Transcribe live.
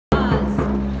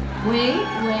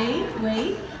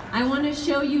Wait. I want to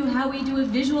show you how we do a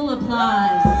visual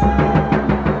applause.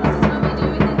 This is what we do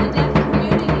within the deaf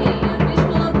community, a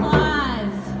visual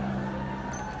applause.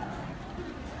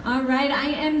 All right, I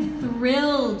am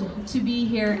thrilled to be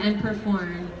here and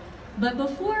perform. But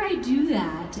before I do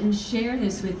that and share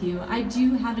this with you, I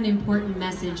do have an important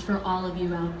message for all of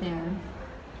you out there.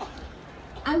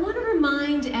 I want to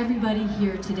remind everybody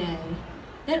here today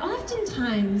that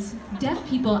oftentimes deaf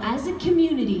people as a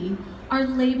community are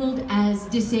labeled as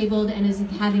disabled and as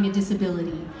having a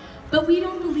disability. But we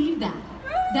don't believe that.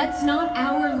 That's not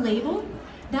our label.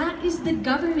 That is the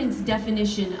government's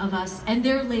definition of us and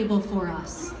their label for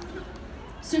us.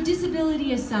 So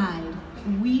disability aside,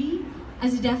 we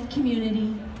as a deaf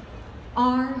community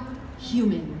are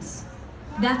humans.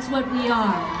 That's what we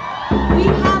are. We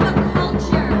have a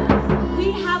culture,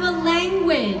 we have a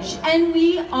language, and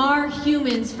we are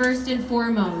humans first and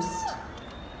foremost.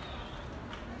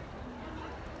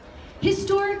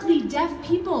 Historically, deaf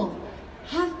people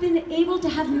have been able to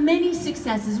have many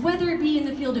successes, whether it be in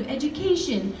the field of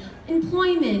education,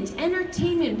 employment,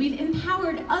 entertainment. We've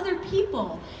empowered other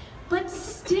people, but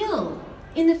still,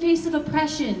 in the face of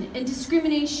oppression and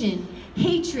discrimination,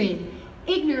 hatred,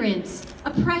 ignorance,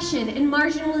 oppression, and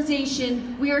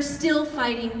marginalization, we are still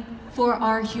fighting for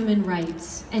our human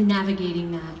rights and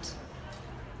navigating that.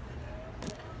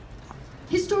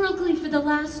 Historically, for the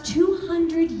last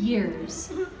 200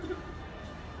 years,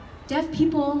 deaf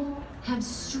people have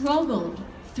struggled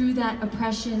through that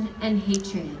oppression and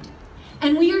hatred.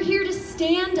 And we are here to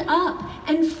stand up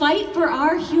and fight for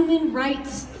our human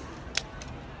rights.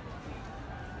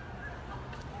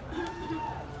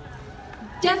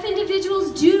 Deaf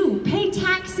individuals do pay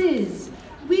taxes.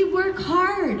 We work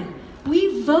hard.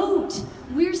 We vote.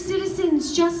 We're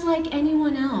citizens just like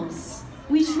anyone else.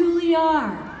 We truly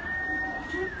are.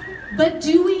 But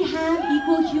do we have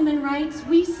equal human rights?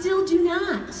 We still do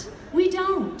not. We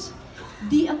don't.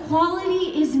 The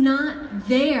equality is not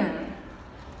there.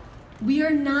 We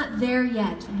are not there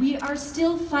yet. We are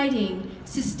still fighting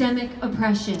systemic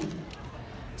oppression.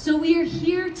 So we are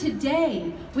here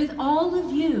today with all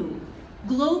of you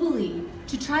globally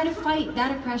to try to fight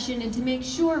that oppression and to make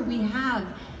sure we have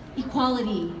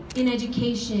equality in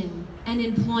education and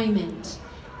employment,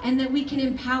 and that we can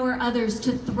empower others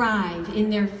to thrive in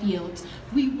their fields.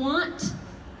 We want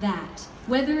that,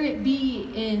 whether it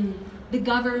be in the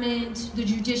government, the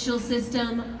judicial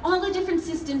system, all the different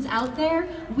systems out there.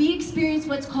 We experience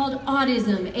what's called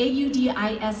autism,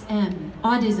 A-U-D-I-S-M,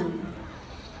 autism.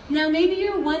 Now maybe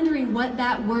you're wondering what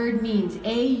that word means,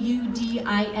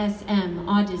 A-U-D-I-S-M,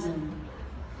 autism.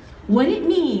 What it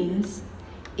means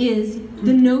is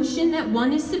the notion that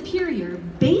one is superior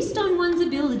based on one's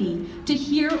ability to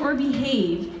hear or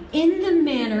behave in the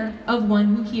manner of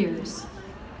one who hears.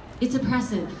 It's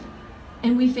oppressive,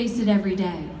 and we face it every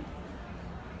day.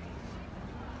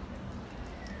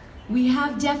 We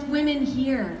have deaf women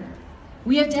here.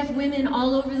 We have deaf women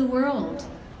all over the world.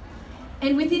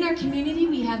 And within our community,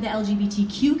 we have the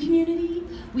LGBTQ community,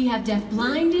 we have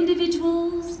deaf-blind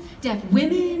individuals, deaf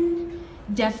women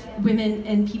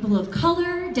and people of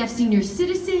color, deaf senior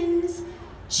citizens,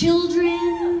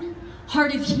 children,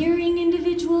 hard of hearing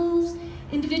individuals,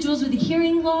 individuals with a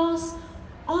hearing loss.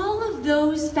 All of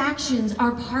those factions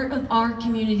are part of our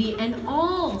community and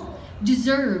all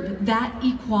deserve that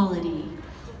equality.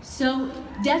 So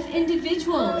deaf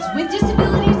individuals with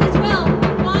disabilities as well,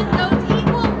 we want those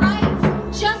equal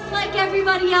rights, just like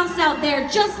everybody else out there,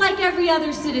 just like every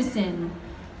other citizen.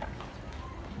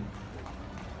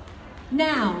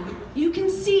 Now, you can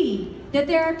see that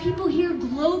there are people here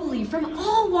globally from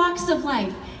all walks of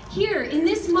life here in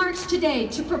this march today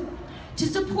to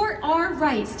support our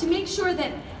rights, to make sure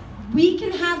that we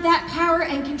can have that power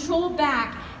and control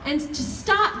back and to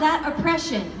stop that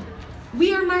oppression.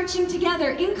 We are marching together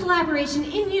in collaboration,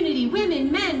 in unity,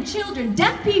 women, men, children,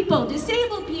 deaf people,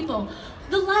 disabled people,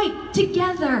 the like,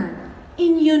 together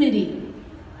in unity.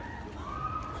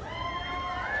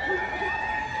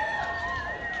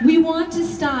 We want to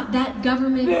stop that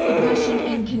government oppression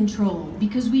and control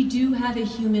because we do have a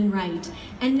human right.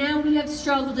 And now we have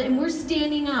struggled and we're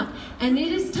standing up, and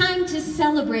it is time to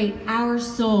celebrate our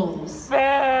souls.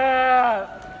 The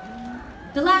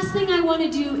last thing I want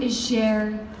to do is share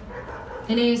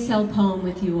an ASL poem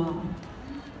with you all.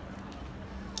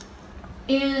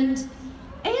 And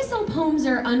ASL poems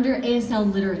are under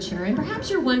ASL literature, and perhaps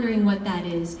you're wondering what that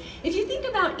is. If you think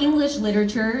about English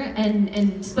literature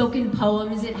and spoken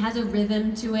poems, it has a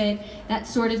rhythm to it, that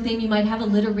sort of thing. You might have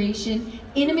alliteration.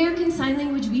 In American Sign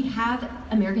Language, we have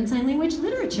American Sign Language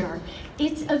literature.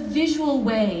 It's a visual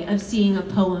way of seeing a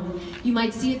poem. You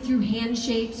might see it through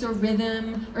handshakes or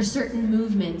rhythm or certain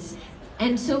movements.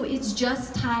 And so it's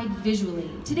just tied visually.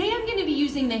 Today I'm going to be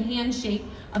using the handshake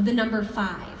of the number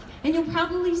 5. And you'll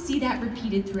probably see that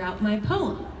repeated throughout my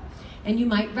poem. And you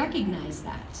might recognize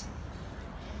that.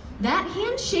 That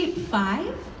hand-shaped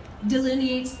 5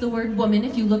 delineates the word woman.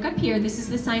 If you look up here, this is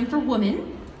the sign for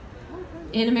woman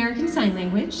in American Sign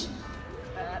Language.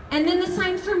 And then the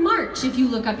sign for March, if you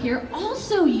look up here,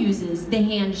 also uses the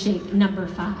hand-shaped number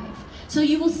 5. So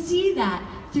you will see that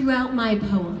throughout my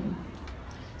poem.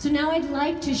 So now I'd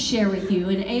like to share with you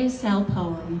an ASL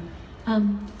poem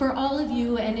for all of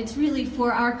you, and it's really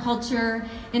for our culture,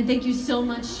 and thank you so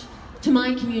much to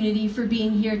my community for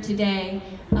being here today.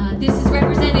 This is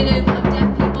representative of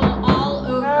deaf people all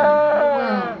over the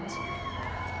world.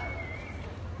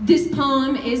 This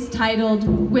poem is titled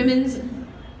Women's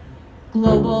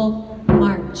Global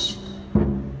March.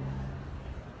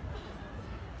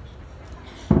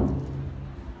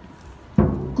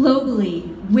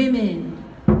 Globally, women,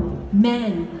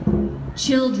 men,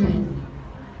 children,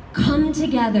 come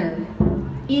together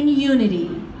in unity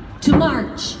to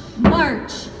march,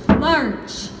 march,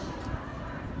 march.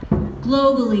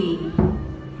 Globally,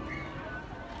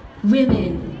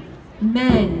 women,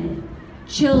 men,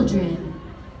 children,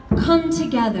 come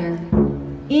together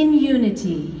in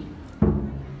unity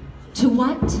to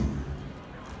what?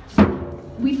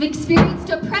 We've experienced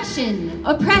oppression,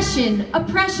 oppression,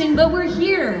 oppression, but we're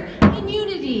here in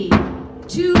unity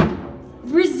to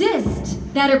resist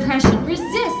that oppression,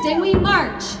 resist, and we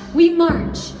march, we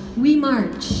march, we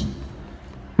march.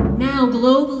 Now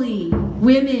globally,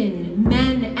 women,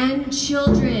 men, and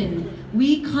children,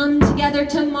 we come together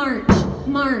to march,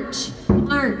 march,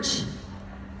 march.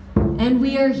 And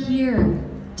we are here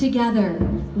together,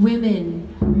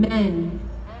 women, men,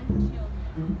 and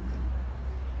children,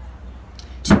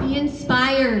 to be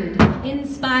inspired,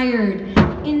 inspired,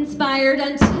 inspired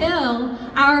until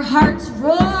our hearts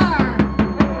roar.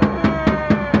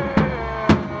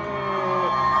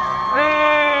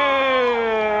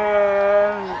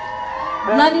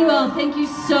 Love you all. Thank you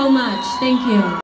so much. Thank you.